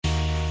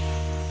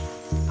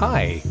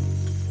Hi,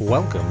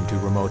 welcome to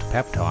Remote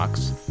Pep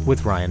Talks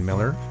with Ryan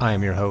Miller. I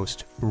am your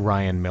host,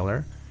 Ryan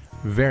Miller.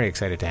 Very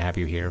excited to have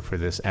you here for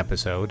this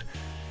episode.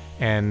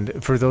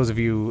 And for those of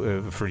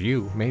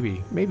you,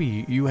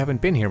 maybe you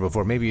haven't been here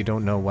before. Maybe you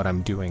don't know what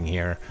I'm doing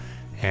here.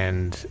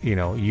 And,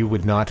 you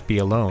would not be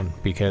alone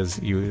because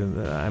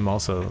I'm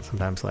also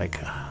sometimes like,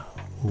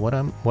 what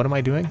am I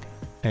doing?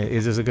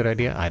 Is this a good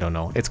idea? I don't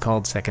know. It's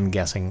called second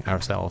guessing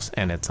ourselves,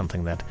 and it's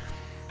something that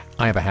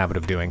I have a habit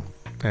of doing.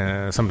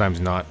 Sometimes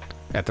not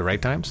at the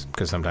right times,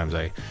 because sometimes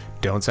I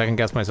don't second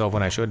guess myself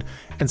when I should,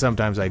 and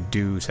sometimes I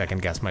do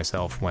second guess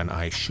myself when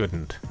I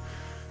shouldn't.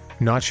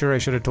 Not sure I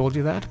should have told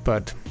you that,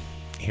 but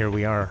here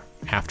we are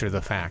after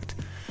the fact.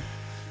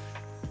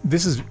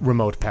 This is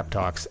Remote Pep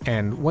Talks,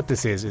 and what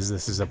this is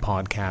this is a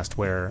podcast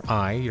where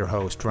I, your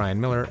host,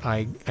 Ryan Miller,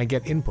 I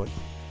get input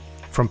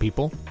from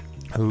people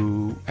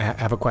who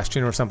have a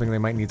question or something they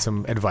might need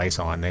some advice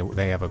on.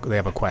 They have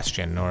a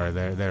question, or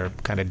they're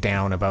kind of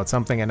down about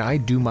something, and I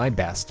do my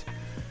best,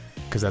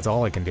 because that's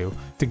all I can do,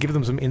 to give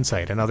them some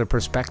insight, another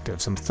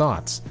perspective, some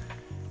thoughts.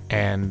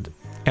 And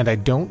I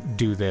don't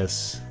do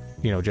this,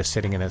 just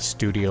sitting in a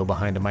studio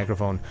behind a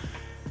microphone,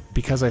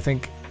 because I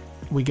think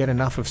we get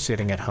enough of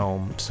sitting at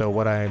home. So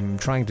what I'm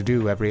trying to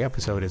do every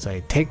episode is I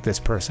take this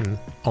person,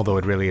 although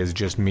it really is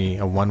just me,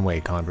 a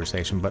one-way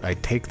conversation, but I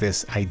take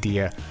this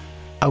idea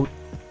out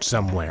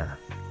somewhere.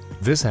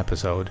 This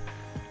episode,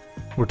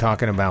 we're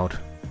talking about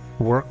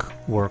work.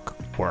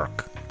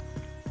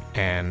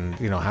 And,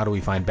 how do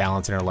we find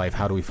balance in our life?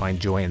 How do we find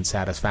joy and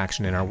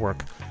satisfaction in our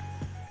work?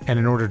 And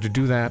in order to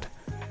do that,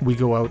 we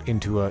go out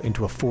into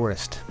a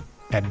forest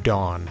at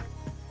dawn.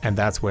 And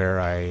that's where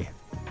I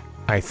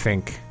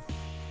think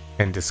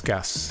and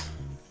discuss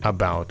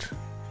about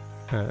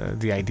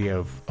the idea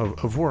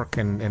of work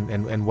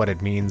and what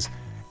it means,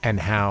 and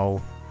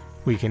how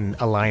we can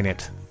align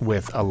it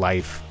with a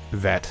life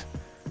that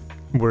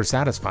we're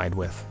satisfied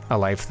with, a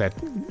life that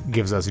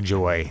gives us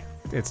joy.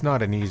 It's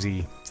not an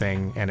easy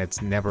thing, and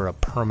it's never a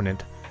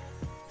permanent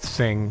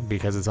thing,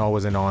 because it's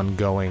always an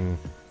ongoing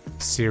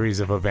series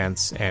of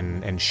events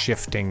and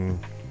shifting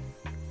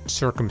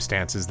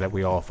circumstances that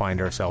we all find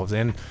ourselves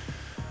in.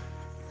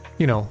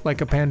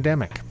 Like a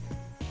pandemic,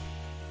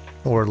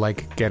 or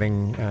like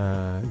getting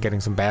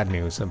some bad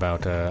news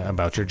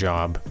about your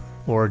job,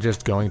 or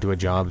just going to a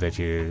job that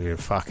you're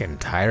fucking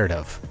tired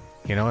of.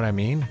 You know what I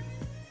mean?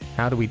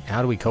 How do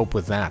we cope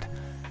with that?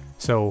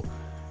 So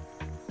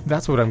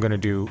that's what I'm going to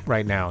do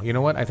right now. You know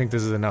what? I think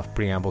this is enough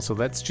preamble. So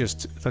let's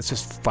just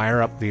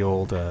fire up the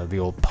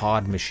old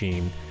pod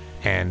machine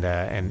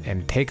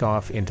and take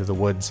off into the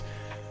woods.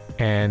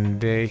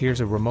 And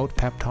here's a remote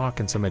pep talk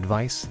and some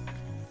advice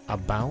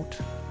about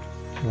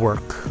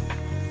work.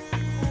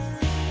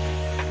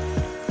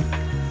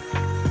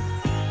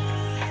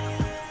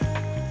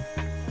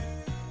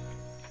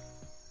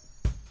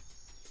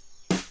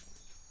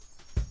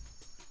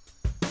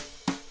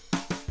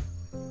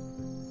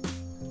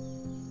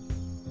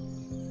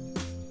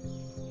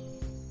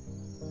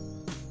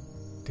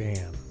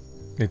 Damn,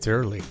 it's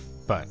early,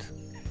 but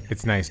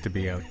it's nice to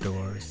be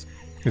outdoors.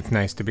 It's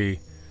nice to be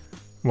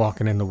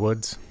walking in the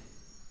woods,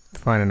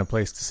 finding a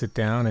place to sit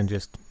down and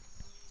just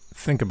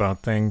think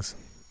about things.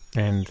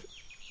 And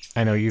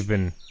I know you've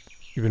been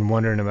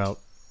wondering about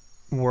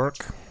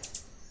work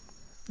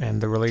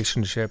and the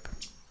relationship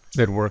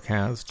that work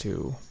has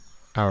to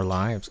our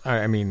lives.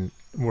 I mean,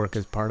 work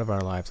is part of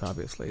our lives,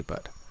 obviously,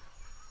 but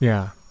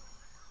yeah,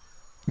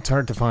 it's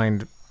hard to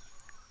find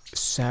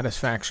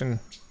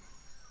satisfaction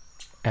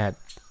at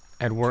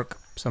work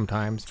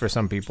sometimes for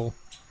some people.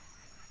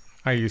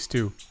 I used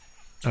to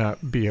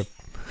be it's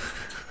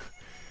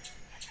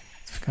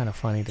kind of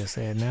funny to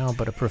say it now,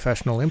 but a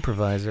professional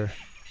improviser,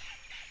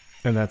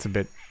 and that's a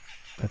bit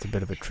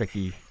of a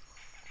tricky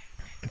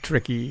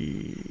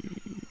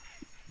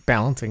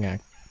balancing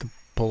act to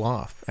pull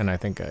off. And I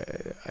think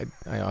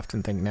I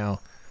often think now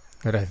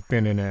that I've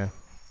been in a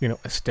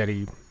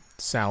steady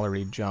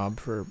salaried job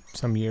for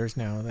some years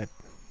now, that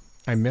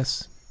I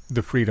miss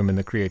the freedom and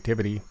the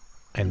creativity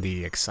and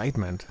the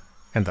excitement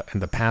and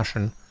the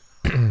passion,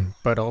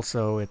 but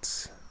also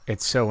it's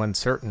so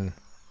uncertain,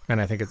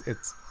 and I think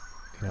it's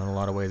in a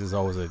lot of ways is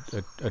always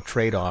a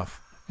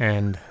trade-off.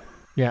 And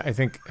yeah,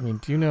 do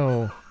you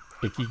know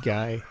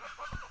ikigai?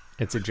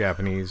 It's a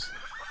Japanese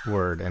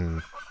word,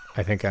 and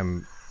I think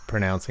I'm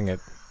pronouncing it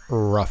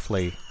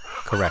roughly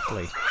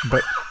correctly.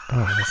 But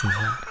listen to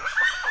that.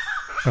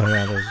 Oh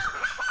yeah,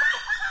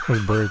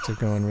 those birds are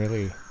going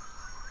really.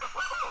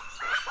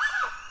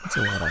 It's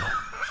a lot of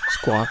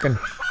squawking.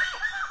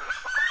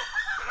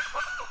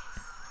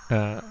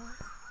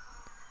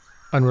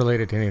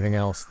 Unrelated to anything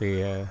else,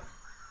 I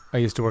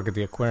used to work at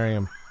the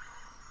aquarium.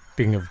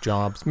 Speaking of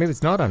jobs, maybe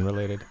it's not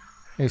unrelated.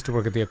 I used to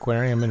work at the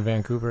aquarium in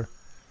Vancouver,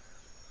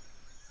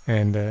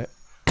 and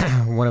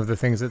one of the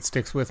things that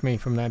sticks with me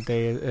from that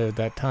day,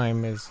 that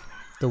time, is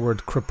the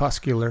word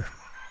crepuscular.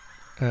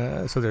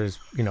 So there's,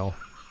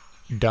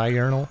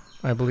 diurnal,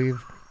 I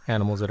believe,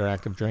 animals that are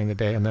active during the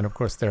day, and then of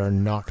course there are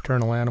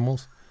nocturnal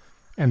animals,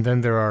 and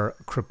then there are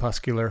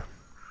crepuscular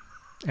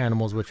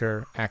animals which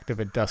are active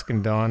at dusk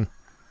and dawn.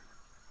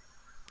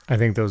 I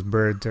think those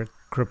birds are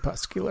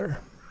crepuscular.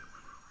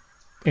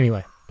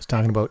 Anyway, I was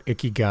talking about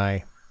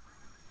ikigai.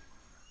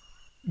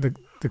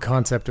 The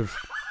concept of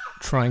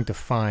trying to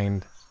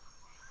find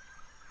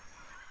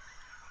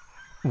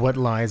what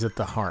lies at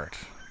the heart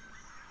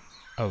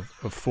of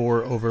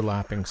 4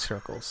 overlapping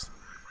circles.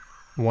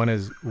 One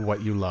is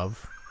what you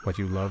love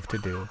to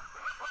do.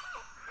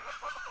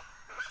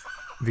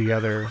 The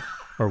other,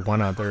 or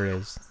one other,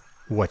 is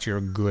what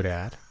you're good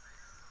at.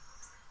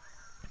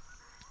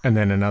 And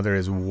then another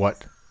is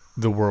what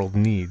the world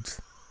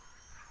needs.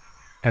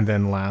 And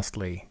then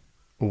lastly,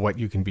 what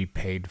you can be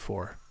paid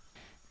for.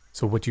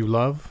 So what you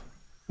love,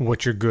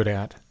 what you're good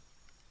at,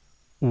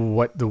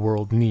 what the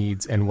world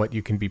needs, and what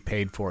you can be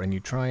paid for. And you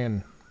try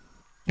and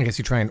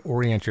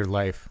orient your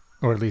life,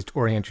 or at least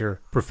orient your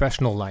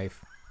professional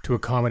life, to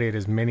accommodate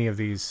as many of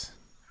these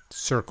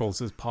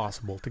circles as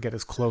possible to get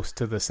as close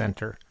to the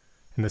center.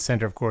 And the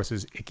center, of course,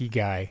 is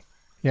ikigai.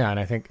 Yeah, and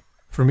I think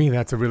for me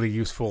that's a really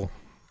useful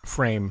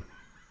frame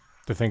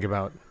to think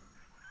about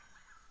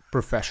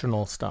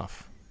professional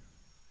stuff.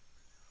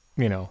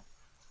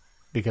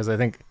 Because I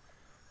think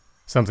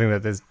something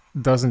that this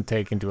doesn't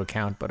take into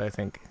account, but I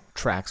think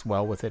tracks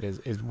well with it,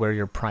 is where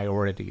your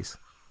priorities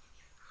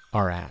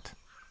are at.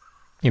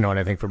 And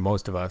I think for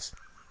most of us,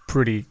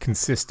 pretty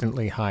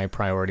consistently high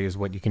priority is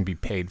what you can be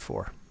paid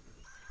for.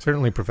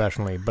 Certainly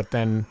professionally, but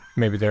then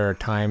maybe there are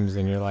times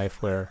in your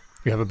life where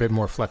you have a bit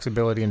more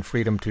flexibility and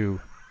freedom to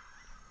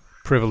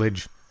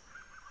privilege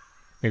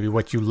maybe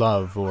what you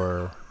love,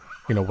 or,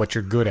 what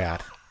you're good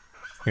at.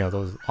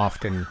 Those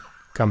often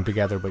come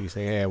together, but you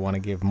say, hey, I want to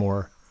give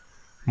more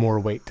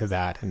weight to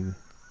that and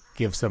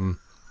give some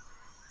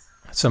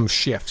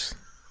shifts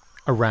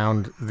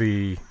around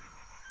the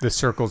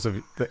circles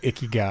of the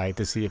ikigai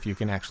to see if you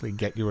can actually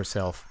get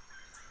yourself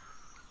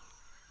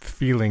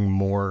feeling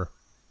more,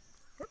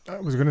 I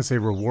was going to say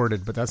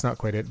rewarded, but that's not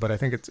quite it, but I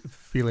think it's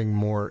feeling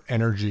more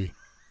energy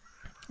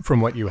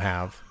from what you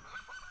have.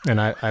 And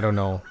I don't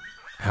know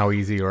how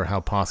easy or how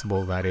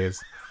possible that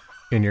is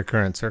in your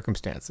current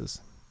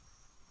circumstances.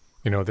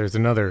 There's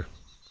another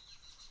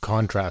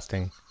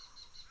contrasting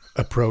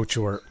approach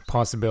or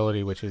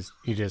possibility, which is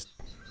you just,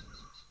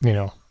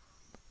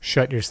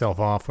 shut yourself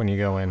off when you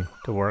go in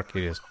to work.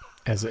 You just,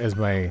 as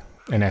an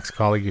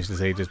ex-colleague used to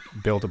say, just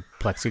build a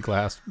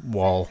plexiglass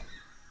wall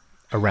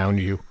around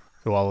you.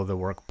 So all of the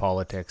work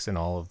politics and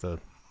all of the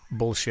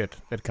bullshit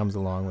that comes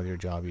along with your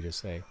job, you just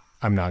say,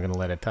 I'm not going to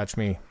let it touch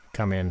me,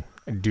 come in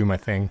and do my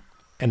thing.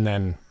 And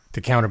then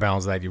to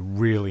counterbalance that, you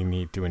really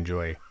need to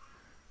enjoy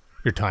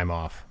your time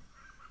off.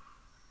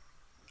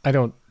 I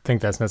don't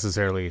think that's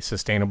necessarily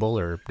sustainable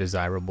or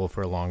desirable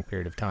for a long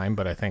period of time,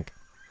 but I think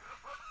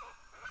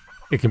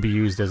it can be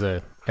used as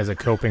a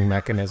coping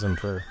mechanism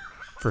for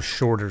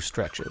shorter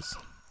stretches.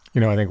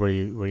 I think where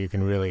you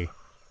can really,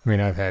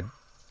 I've had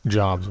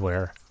jobs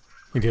where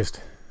you just,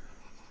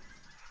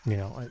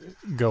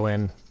 go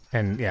in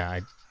and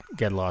I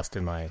get lost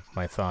in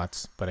my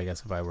thoughts. But I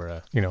guess if I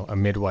were a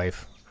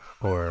midwife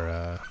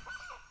or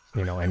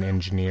an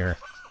engineer,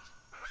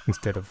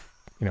 instead of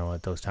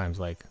at those times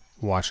like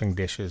washing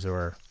dishes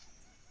or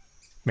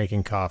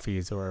making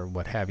coffees or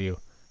what have you,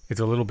 it's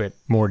a little bit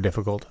more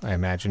difficult, I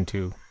imagine,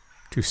 to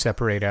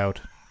separate out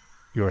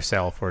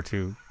yourself or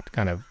to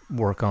kind of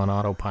work on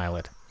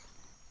autopilot.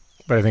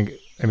 But I think,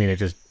 it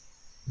just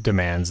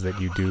demands that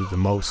you do the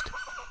most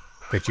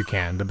that you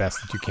can, the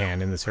best that you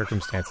can in the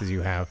circumstances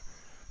you have.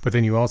 But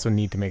then you also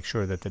need to make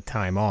sure that the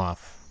time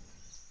off,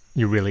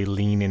 you really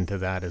lean into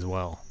that as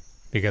well.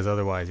 Because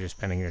otherwise you're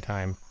spending your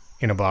time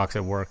in a box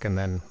at work and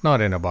then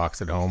not in a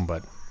box at home,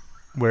 but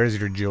where is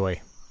your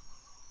joy?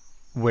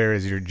 Where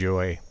is your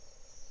joy?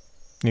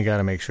 You got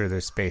to make sure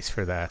there's space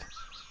for that.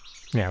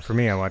 Yeah, for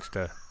me, I watched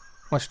a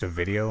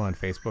video on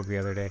Facebook the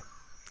other day,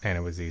 and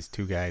it was these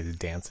 2 guys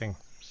dancing.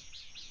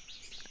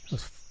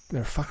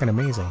 They're fucking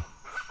amazing.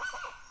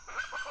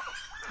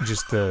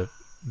 Just the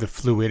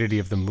fluidity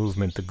of the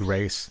movement, the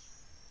grace,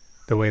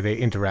 the way they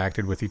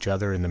interacted with each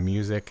other in the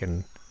music,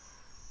 and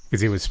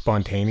because it was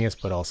spontaneous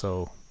but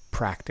also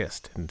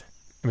practiced, and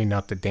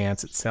not the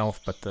dance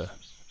itself, but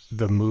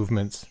the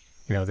movements.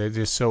 They're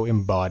just so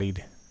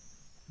embodied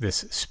this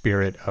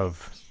spirit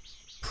of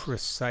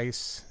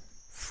precise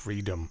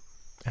freedom.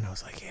 And I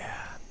was like,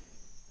 yeah,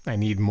 I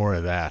need more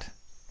of that.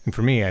 And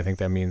for me, I think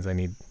that means I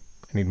need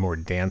more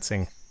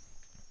dancing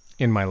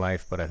in my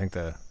life. But I think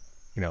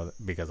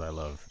because I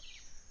love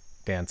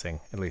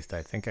dancing, at least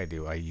I think I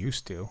do. I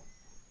used to,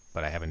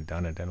 but I haven't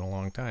done it in a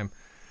long time.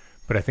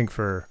 But I think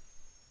for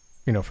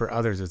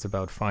others, it's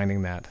about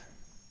finding that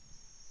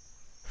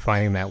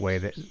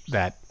way,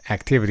 that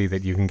activity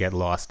that you can get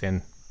lost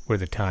in, where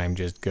the time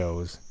just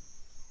goes.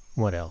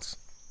 What else?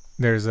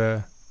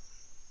 So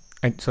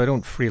I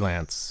don't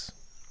freelance.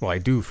 Well, I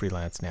do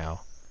freelance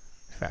now.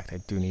 In fact, I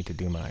do need to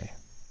do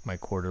my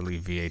quarterly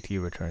VAT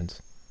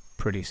returns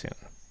pretty soon.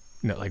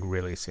 No, like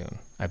really soon.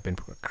 I've been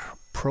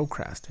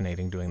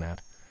procrastinating doing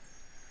that.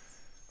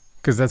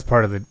 Because that's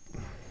part of the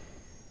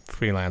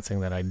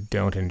freelancing that I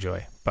don't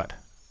enjoy. But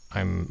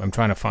I'm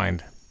trying to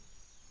find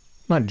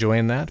not joy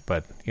in that,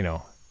 but,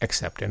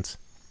 acceptance.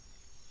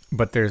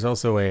 But there's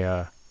also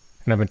and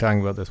I've been talking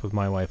about this with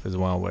my wife as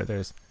well, where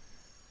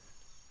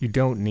you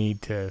don't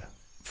need to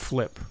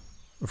flip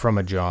from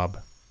a job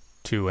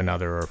to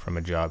another, or from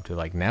a job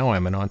to now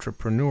I'm an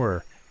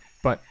entrepreneur.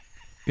 But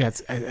yeah,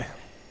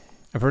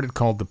 I've heard it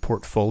called the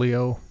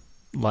portfolio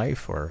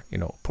life, or,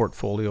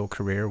 portfolio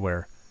career,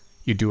 where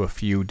you do a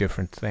few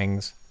different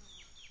things.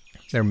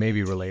 They're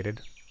maybe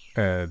related.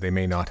 They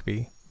may not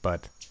be,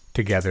 but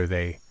together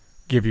they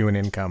give you an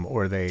income,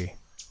 or they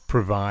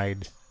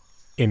provide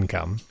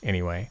income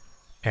anyway.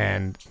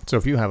 And so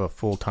if you have a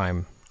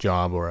full-time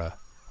job or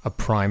a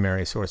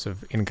primary source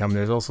of income,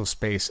 there's also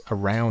space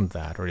around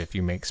that, or if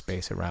you make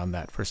space around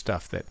that for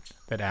stuff that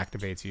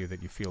activates you,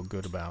 that you feel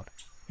good about,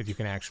 that you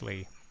can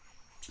actually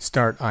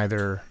start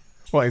either...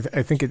 Well,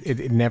 I think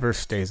it never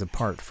stays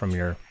apart from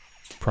your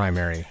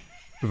primary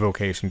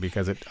vocation,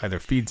 because it either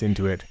feeds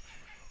into it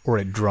or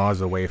it draws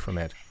away from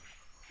it.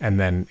 And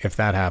then if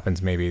that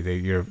happens, maybe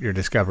you're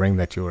discovering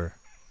that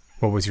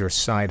what was your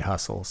side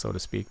hustle, so to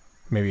speak.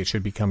 Maybe it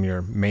should become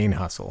your main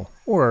hustle,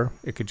 or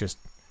it could just,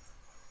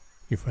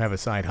 you have a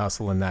side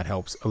hustle and that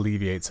helps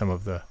alleviate some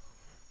of the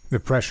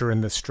pressure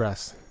and the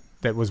stress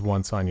that was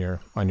once on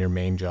your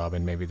main job,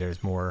 and maybe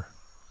there's more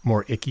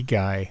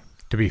ikigai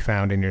to be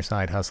found in your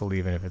side hustle,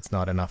 even if it's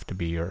not enough to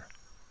be your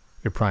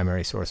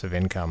primary source of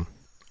income.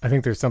 I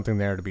think there's something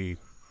there to be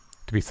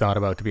thought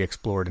about, to be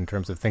explored, in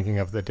terms of thinking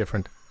of the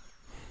different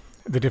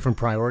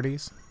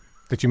priorities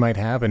that you might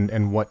have,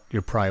 and what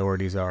your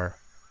priorities are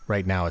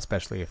right now,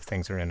 especially if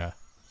things are in a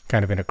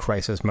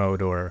crisis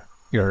mode, or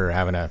you're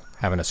having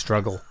a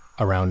struggle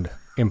around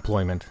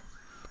employment.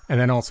 And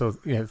then also,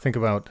 think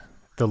about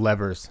the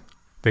levers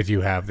that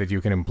you have, that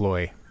you can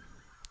employ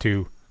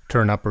to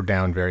turn up or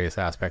down various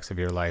aspects of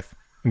your life,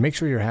 and make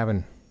sure you're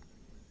having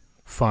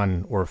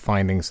fun, or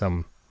finding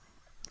some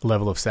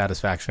level of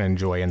satisfaction and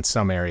joy in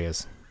some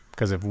areas.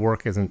 Because if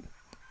work isn't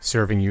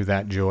serving you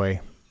that joy,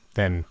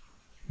 then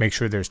make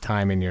sure there's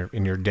time in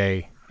your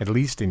day, at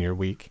least in your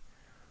week,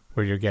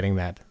 where you're getting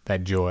that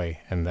joy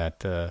and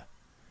that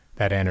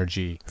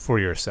energy for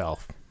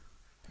yourself.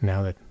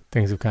 Now that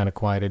things have kind of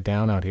quieted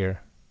down out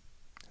here,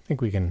 I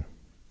think we can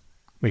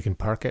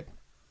park it.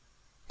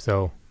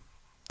 So,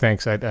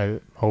 thanks. I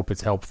hope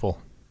it's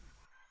helpful.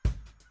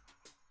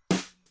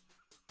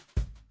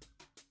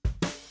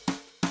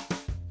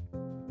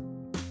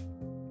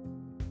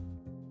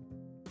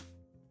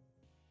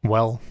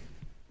 Well,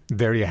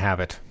 there you have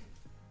it.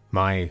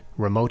 My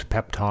remote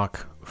pep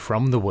talk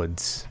from the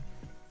woods.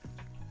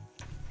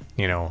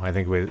 I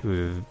think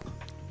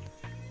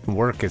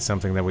work is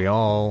something that we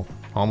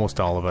almost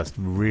all of us,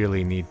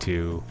 really need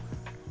to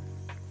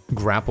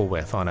grapple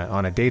with on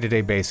a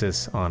day-to-day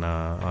basis, on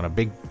a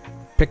big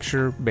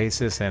picture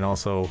basis, and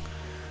also,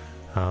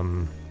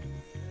 I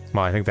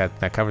think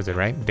that covers it,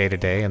 right?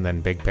 Day-to-day and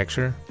then big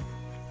picture.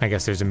 I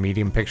guess there's a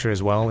medium picture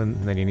as well,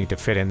 and then you need to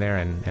fit in there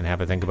and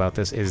have a think about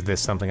this. Is this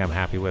something I'm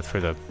happy with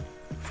for the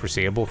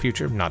foreseeable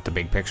future? Not the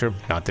big picture,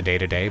 not the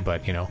day-to-day,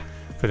 but,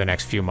 for the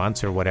next few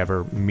months, or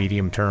whatever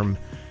medium term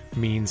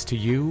means to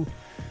you.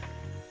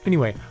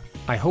 Anyway,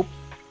 I hope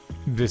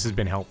this has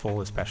been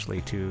helpful,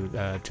 especially to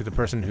the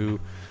person who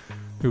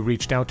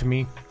reached out to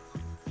me.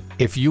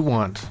 If you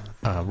want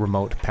a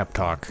remote pep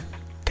talk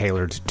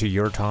tailored to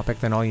your topic,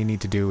 then all you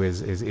need to do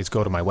is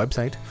go to my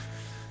website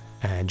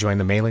and join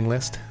the mailing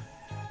list,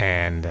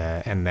 and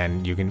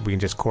then we can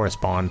just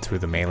correspond through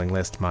the mailing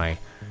list. My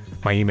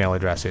email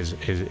address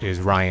is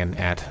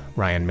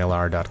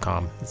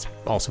ryan@ryanmillar.com. It's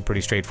also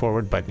pretty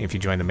straightforward, but if you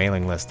join the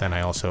mailing list, then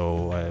I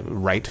also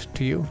write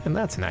to you, and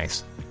that's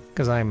nice,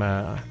 because I'm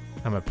a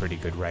pretty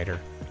good writer.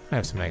 I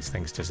have some nice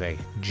things to say,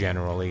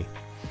 generally.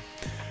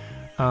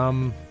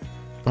 I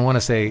want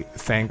to say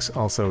thanks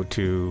also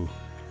to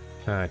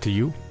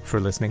you for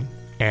listening,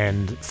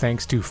 and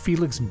thanks to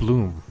Felix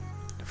Bloom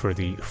for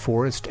the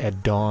Forest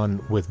at Dawn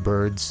with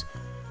Birds,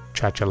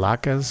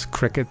 Chachalakas,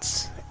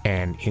 Crickets,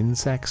 and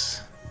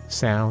Insects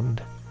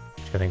sound,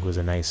 which I think was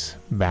a nice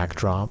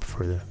backdrop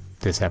for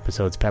this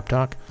episode's pep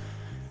talk.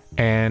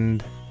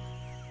 And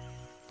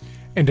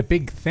a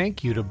big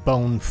thank you to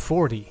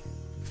Bone40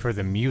 for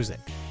the music.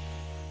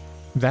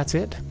 That's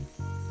it.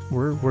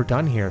 We're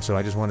done here, so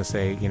I just want to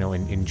say,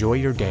 enjoy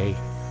your day.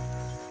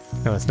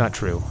 No, that's not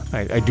true.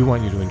 I do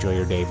want you to enjoy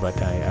your day, but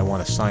I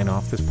want to sign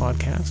off this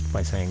podcast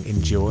by saying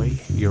enjoy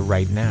your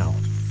right now.